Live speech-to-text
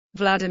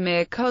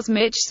Vladimir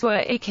Kosmich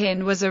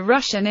Zworykin was a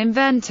Russian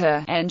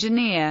inventor,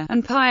 engineer,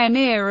 and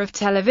pioneer of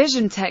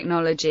television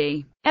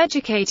technology.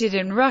 Educated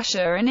in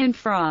Russia and in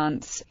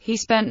France, he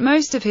spent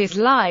most of his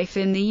life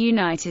in the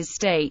United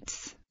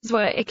States.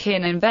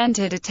 Zworykin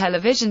invented a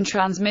television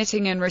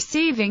transmitting and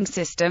receiving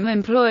system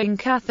employing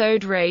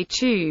cathode ray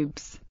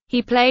tubes.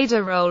 He played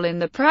a role in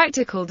the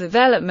practical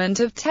development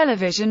of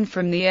television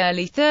from the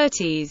early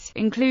 30s,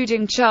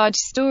 including charge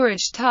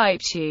storage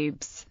type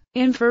tubes,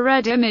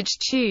 infrared image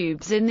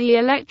tubes in the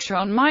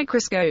electron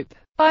microscope.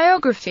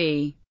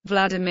 Biography: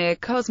 Vladimir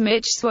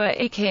Kosmich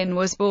Zworykin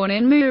was born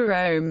in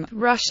Murom,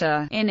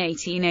 Russia, in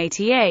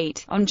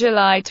 1888, on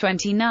July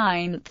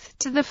 29,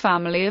 to the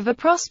family of a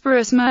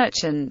prosperous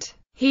merchant.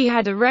 He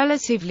had a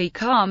relatively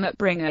calm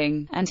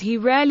upbringing, and he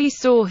rarely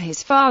saw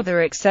his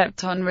father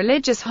except on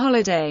religious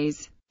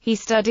holidays. He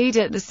studied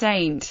at the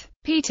St.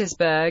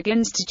 Petersburg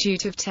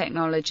Institute of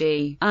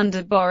Technology,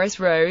 under Boris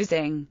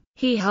Rosing.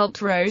 He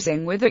helped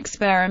Rosing with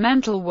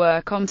experimental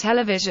work on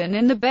television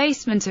in the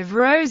basement of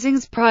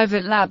Rosing's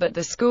private lab at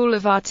the School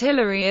of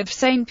Artillery of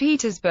St.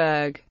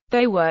 Petersburg.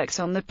 They worked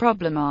on the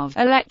problem of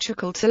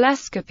electrical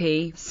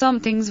telescopy,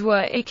 something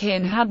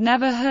Zworykin had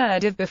never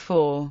heard of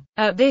before.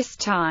 At this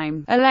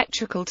time,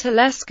 electrical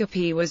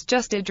telescopy was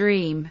just a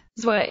dream.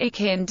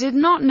 Zworykin did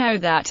not know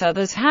that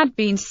others had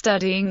been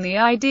studying the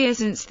idea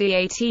since the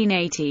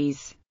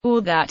 1880s,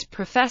 or that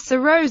Professor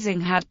Rosing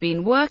had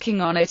been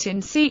working on it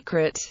in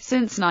secret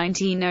since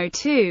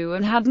 1902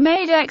 and had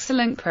made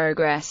excellent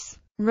progress.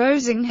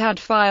 Rosing had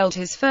filed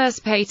his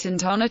first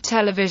patent on a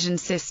television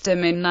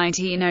system in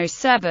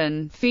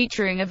 1907,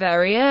 featuring a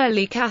very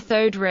early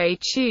cathode ray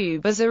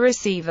tube as a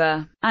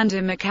receiver, and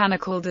a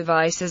mechanical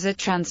device as a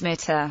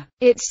transmitter.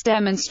 Its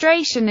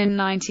demonstration in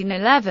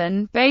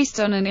 1911, based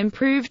on an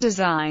improved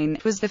design,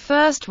 was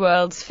the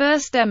world's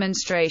first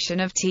demonstration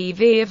of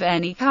TV of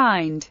any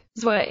kind.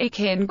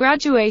 Zworykin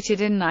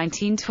graduated in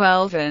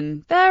 1912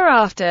 and,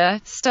 thereafter,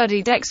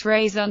 studied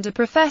X-rays under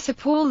Professor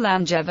Paul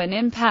Langevin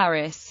in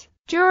Paris.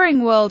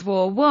 During World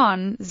War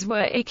I,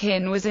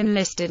 Zworykin was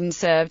enlisted and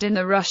served in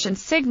the Russian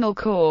Signal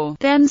Corps,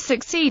 then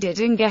succeeded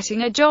in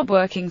getting a job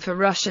working for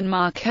Russian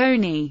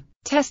Marconi,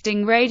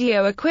 testing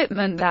radio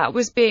equipment that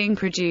was being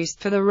produced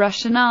for the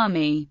Russian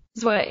army.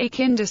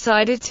 Zworykin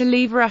decided to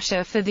leave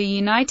Russia for the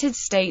United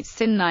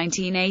States in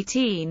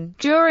 1918,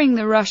 during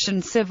the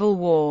Russian Civil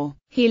War.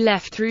 He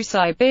left through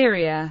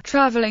Siberia,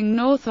 traveling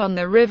north on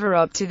the river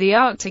Ob to the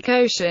Arctic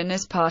Ocean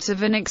as part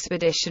of an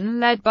expedition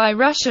led by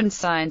Russian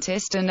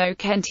scientist and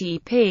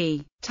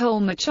P.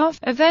 Tolmachov,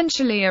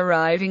 eventually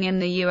arriving in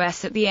the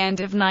U.S. at the end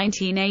of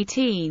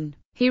 1918.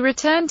 He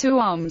returned to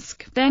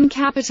Omsk, then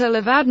capital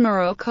of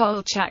Admiral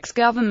Kolchak's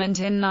government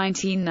in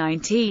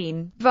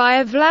 1919,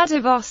 via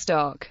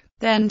Vladivostok,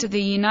 then to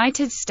the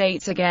United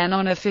States again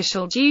on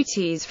official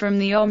duties from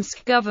the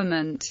Omsk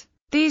government.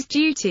 These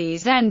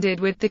duties ended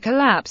with the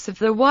collapse of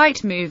the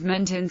White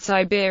Movement in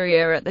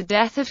Siberia at the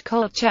death of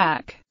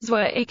Kolchak.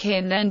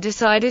 Zworykin then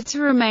decided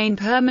to remain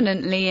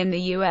permanently in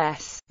the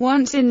U.S.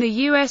 Once in the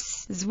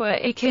U.S.,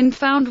 Zworykin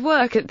found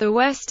work at the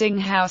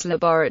Westinghouse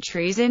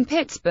Laboratories in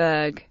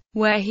Pittsburgh,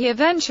 where he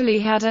eventually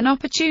had an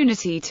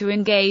opportunity to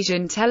engage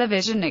in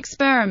television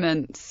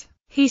experiments.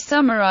 He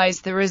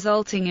summarized the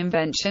resulting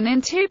invention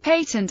in 2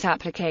 patent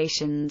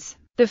applications.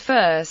 The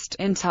first,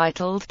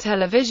 entitled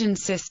Television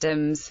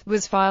Systems,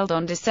 was filed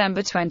on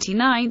December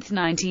 29,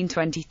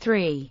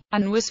 1923,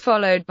 and was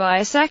followed by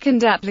a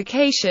second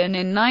application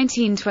in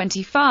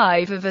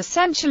 1925 of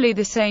essentially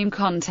the same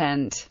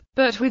content,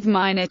 but with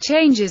minor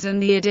changes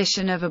and the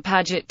addition of a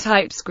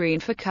Paget-type screen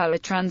for color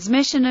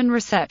transmission and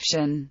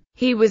reception.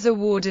 He was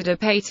awarded a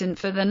patent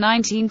for the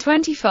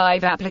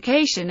 1925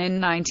 application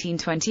in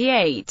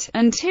 1928,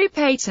 and 2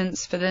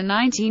 patents for the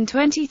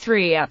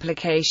 1923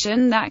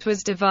 application that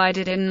was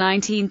divided in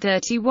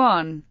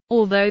 1931.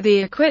 Although the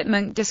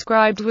equipment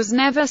described was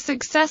never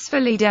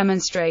successfully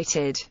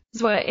demonstrated,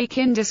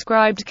 Zworykin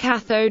described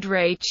cathode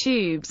ray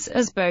tubes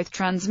as both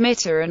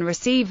transmitter and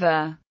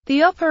receiver.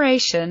 The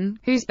operation,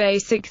 whose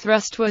basic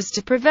thrust was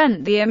to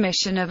prevent the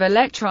emission of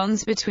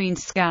electrons between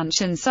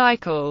scansion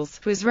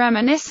cycles, was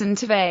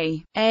reminiscent of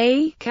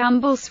A.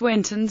 Campbell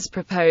Swinton's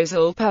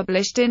proposal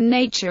published in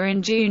Nature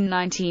in June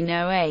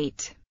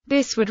 1908.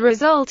 This would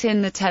result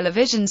in the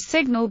television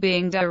signal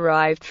being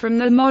derived from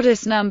the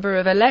modest number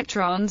of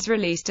electrons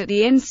released at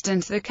the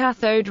instant the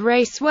cathode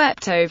ray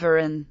swept over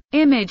an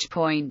image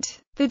point.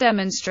 The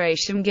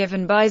demonstration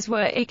given by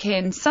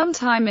Zworykin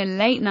sometime in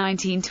late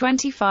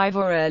 1925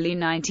 or early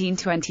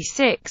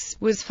 1926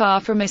 was far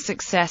from a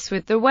success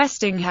with the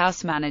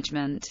Westinghouse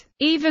management,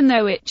 even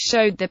though it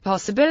showed the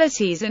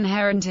possibilities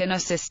inherent in a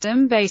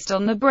system based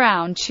on the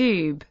brown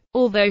tube.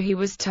 Although he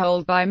was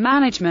told by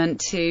management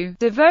to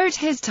devote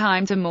his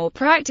time to more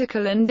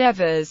practical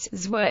endeavors,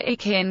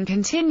 Zworykin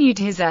continued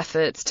his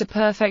efforts to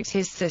perfect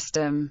his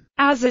system,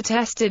 as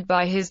attested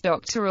by his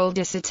doctoral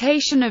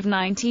dissertation of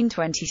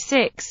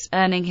 1926,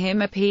 earning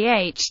him a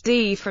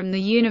Ph.D. from the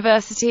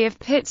University of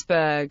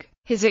Pittsburgh.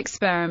 His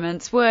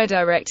experiments were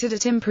directed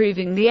at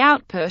improving the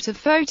output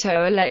of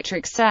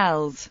photoelectric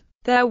cells.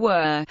 There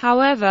were,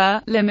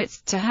 however,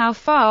 limits to how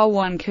far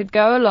one could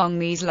go along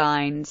these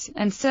lines,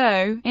 and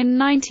so, in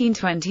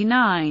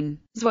 1929,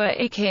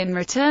 Zworykin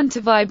returned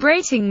to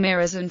vibrating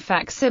mirrors and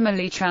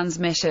facsimile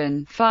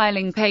transmission,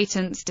 filing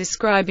patents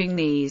describing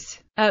these.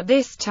 At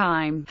this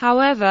time,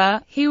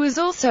 however, he was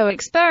also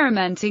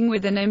experimenting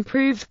with an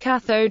improved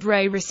cathode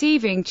ray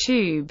receiving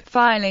tube,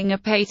 filing a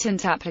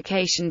patent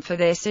application for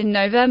this in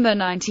November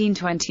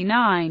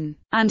 1929,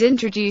 and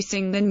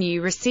introducing the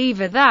new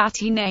receiver that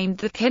he named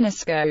the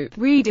kinescope,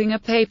 reading a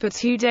paper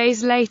 2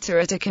 days later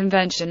at a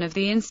convention of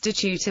the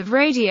Institute of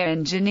Radio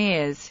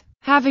Engineers.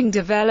 Having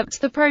developed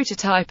the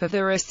prototype of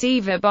the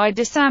receiver by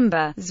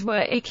December,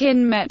 Zworykin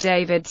met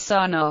David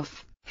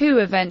Sarnoff, who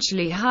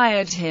eventually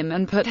hired him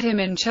and put him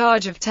in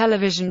charge of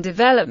television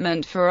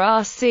development for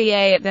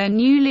RCA at their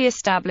newly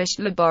established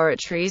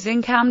laboratories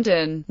in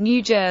Camden,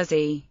 New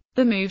Jersey.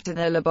 The move to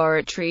the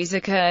laboratories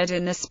occurred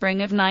in the spring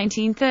of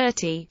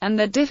 1930, and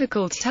the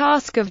difficult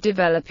task of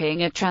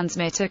developing a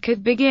transmitter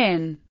could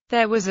begin.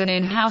 There was an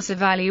in-house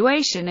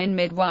evaluation in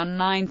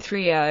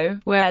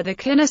mid-1930, where the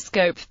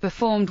kinescope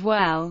performed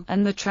well,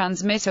 and the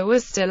transmitter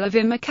was still of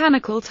a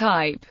mechanical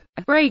type.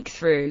 A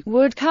breakthrough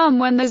would come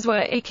when the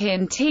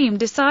Zworykin team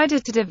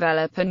decided to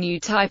develop a new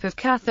type of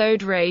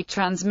cathode ray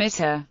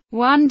transmitter,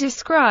 one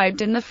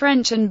described in the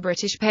French and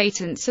British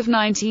patents of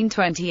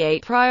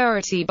 1928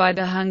 priority by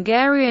the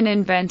Hungarian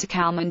inventor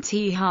Kálmán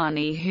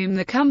Tihanyi, whom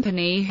the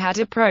company had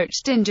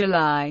approached in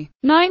July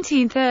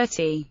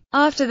 1930,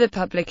 after the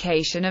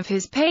publication of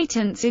his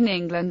patents in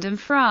England and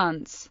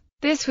France.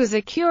 This was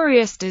a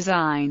curious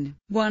design,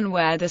 one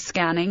where the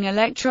scanning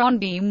electron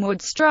beam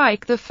would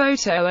strike the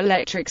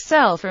photoelectric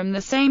cell from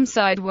the same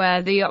side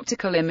where the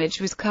optical image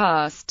was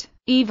cast.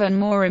 Even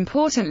more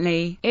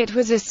importantly, it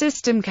was a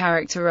system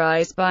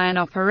characterized by an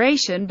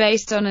operation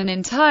based on an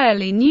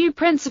entirely new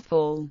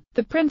principle,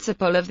 the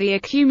principle of the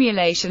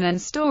accumulation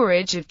and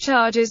storage of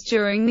charges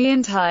during the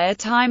entire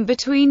time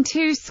between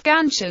two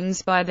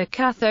scansions by the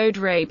cathode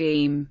ray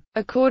beam.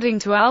 According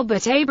to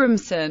Albert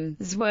Abramson,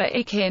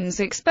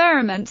 Zworykin's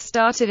experiment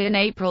started in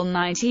April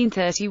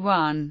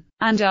 1931,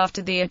 and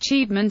after the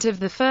achievement of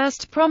the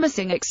first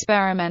promising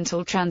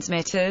experimental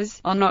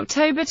transmitters, on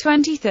October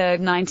 23,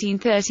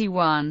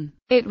 1931,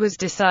 it was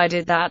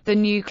decided that the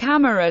new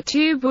camera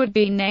tube would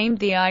be named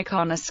the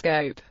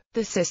iconoscope.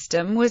 The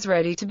system was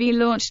ready to be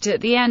launched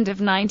at the end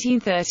of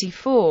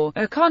 1934.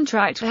 A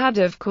contract had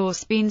of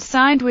course been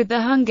signed with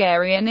the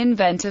Hungarian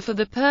inventor for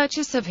the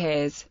purchase of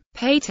his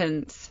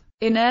patents.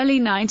 In early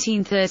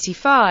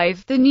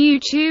 1935, the new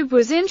tube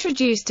was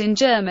introduced in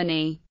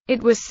Germany.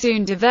 It was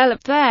soon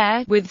developed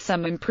there, with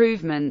some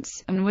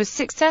improvements, and was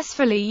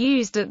successfully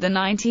used at the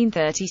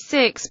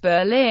 1936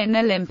 Berlin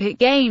Olympic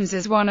Games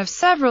as one of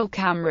several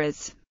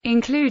cameras,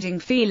 including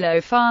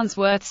Philo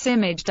Farnsworth's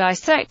image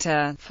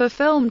dissector, for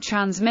film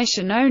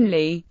transmission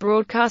only,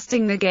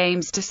 broadcasting the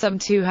games to some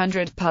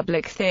 200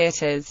 public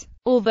theaters.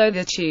 Although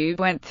the tube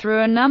went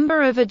through a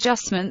number of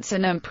adjustments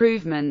and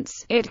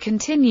improvements, it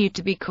continued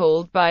to be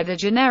called by the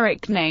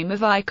generic name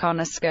of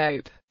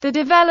iconoscope. The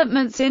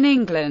developments in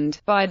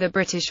England, by the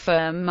British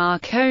firm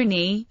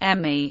Marconi,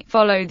 ME,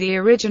 followed the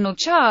original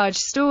charge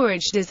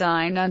storage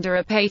design under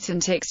a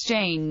patent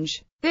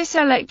exchange. This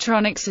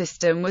electronic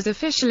system was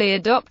officially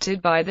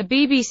adopted by the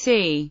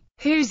BBC,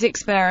 whose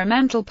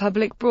experimental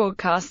public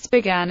broadcasts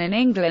began in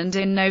England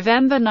in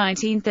November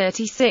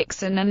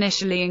 1936 and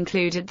initially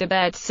included the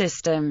bed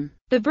system.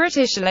 The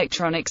British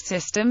electronic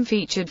system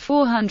featured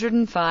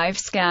 405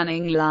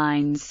 scanning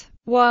lines,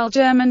 while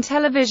German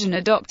television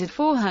adopted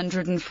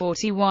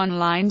 441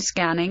 line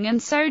scanning,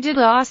 and so did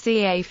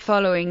RCA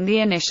following the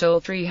initial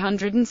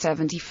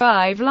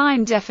 375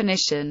 line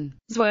definition.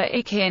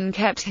 Zworykin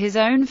kept his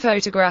own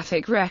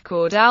photographic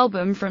record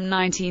album from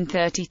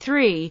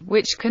 1933,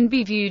 which can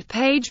be viewed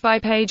page by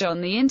page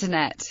on the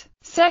Internet.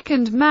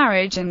 Second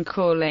marriage and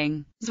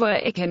calling.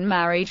 Zworykin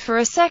married for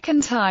a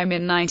second time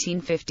in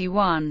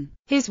 1951.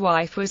 His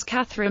wife was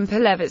Catherine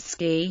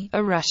Polevitsky,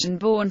 a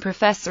Russian-born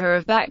professor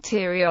of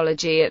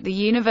bacteriology at the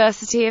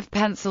University of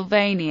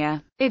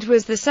Pennsylvania. It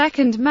was the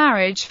second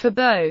marriage for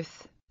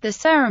both. The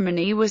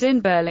ceremony was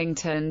in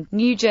Burlington,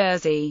 New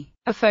Jersey.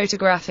 A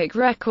photographic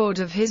record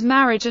of his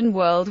marriage and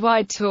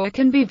worldwide tour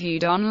can be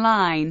viewed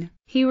online.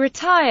 He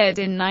retired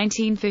in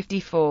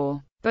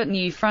 1954. But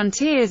new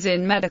frontiers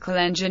in medical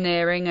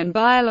engineering and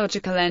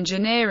biological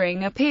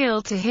engineering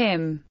appealed to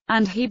him,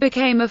 and he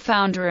became a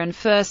founder and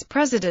first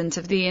president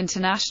of the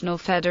International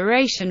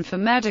Federation for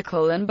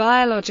Medical and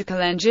Biological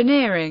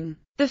Engineering.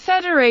 The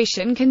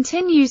federation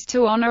continues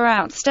to honor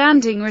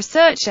outstanding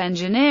research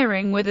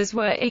engineering with a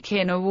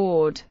Zworykin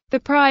Award, the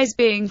prize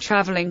being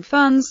traveling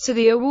funds to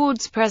the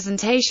award's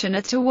presentation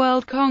at a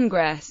World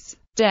Congress.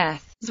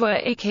 Death.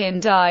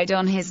 Zworykin died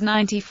on his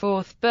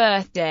 94th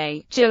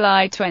birthday,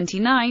 July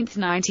 29,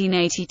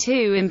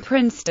 1982 in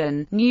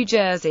Princeton, New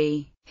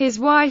Jersey. His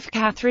wife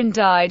Catherine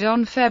died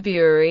on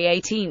February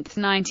 18,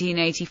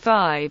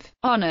 1985.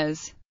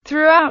 Honors.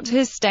 Throughout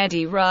his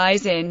steady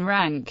rise in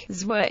rank,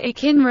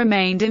 Zworykin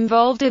remained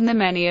involved in the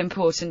many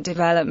important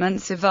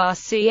developments of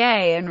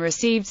RCA and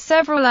received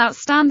several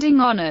outstanding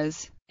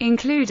honors,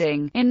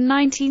 including, in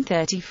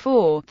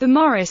 1934, the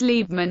Morris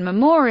Liebman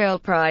Memorial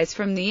Prize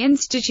from the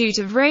Institute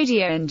of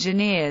Radio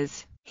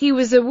Engineers. He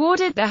was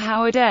awarded the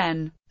Howard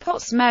N.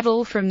 Potts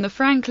Medal from the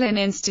Franklin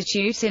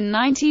Institute in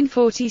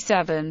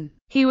 1947.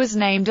 He was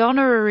named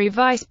Honorary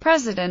Vice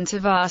President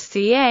of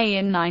RCA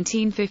in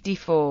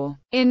 1954.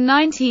 In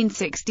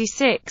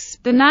 1966,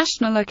 the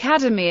National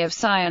Academy of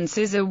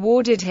Sciences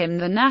awarded him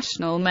the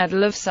National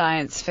Medal of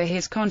Science for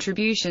his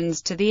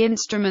contributions to the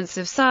instruments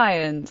of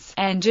science,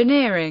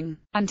 engineering,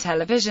 and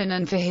television,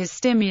 and for his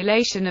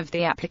stimulation of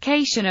the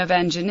application of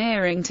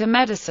engineering to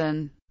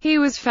medicine. He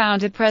was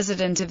founder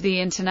president of the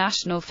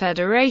International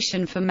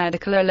Federation for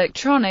Medical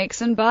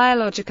Electronics and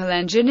Biological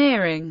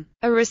Engineering,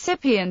 a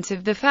recipient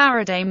of the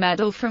Faraday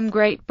Medal from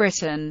Great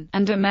Britain,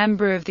 and a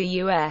member of the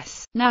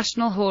U.S.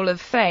 National Hall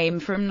of Fame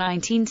from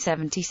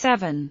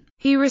 1977.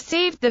 He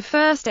received the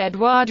first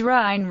Eduard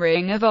Rhine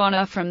Ring of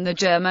Honor from the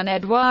German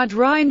Eduard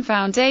Rhine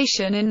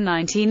Foundation in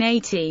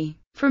 1980.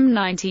 From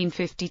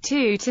 1952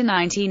 to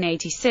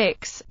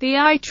 1986, the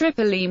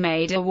IEEE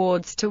made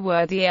awards to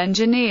worthy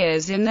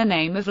engineers in the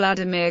name of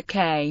Vladimir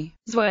K.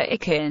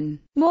 Zworykin.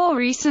 More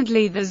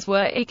recently, the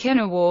Zworykin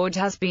Award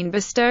has been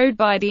bestowed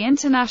by the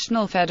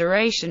International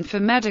Federation for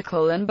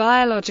Medical and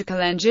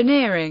Biological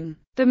Engineering.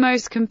 The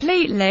most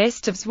complete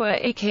list of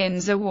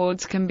Zworykin's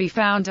awards can be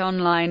found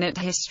online at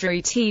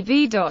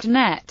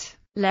historytv.net.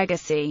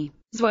 Legacy.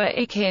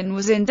 Zworykin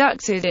was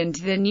inducted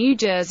into the New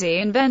Jersey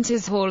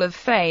Inventors Hall of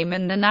Fame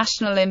and the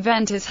National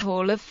Inventors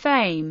Hall of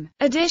Fame.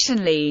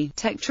 Additionally,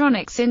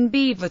 Tektronix in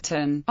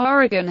Beaverton,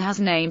 Oregon has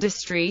named a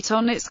street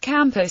on its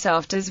campus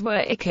after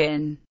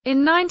Zworykin.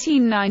 In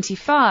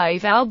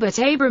 1995, Albert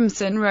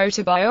Abramson wrote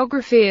a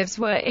biography of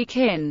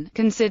Zworykin,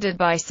 considered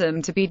by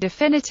some to be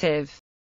definitive.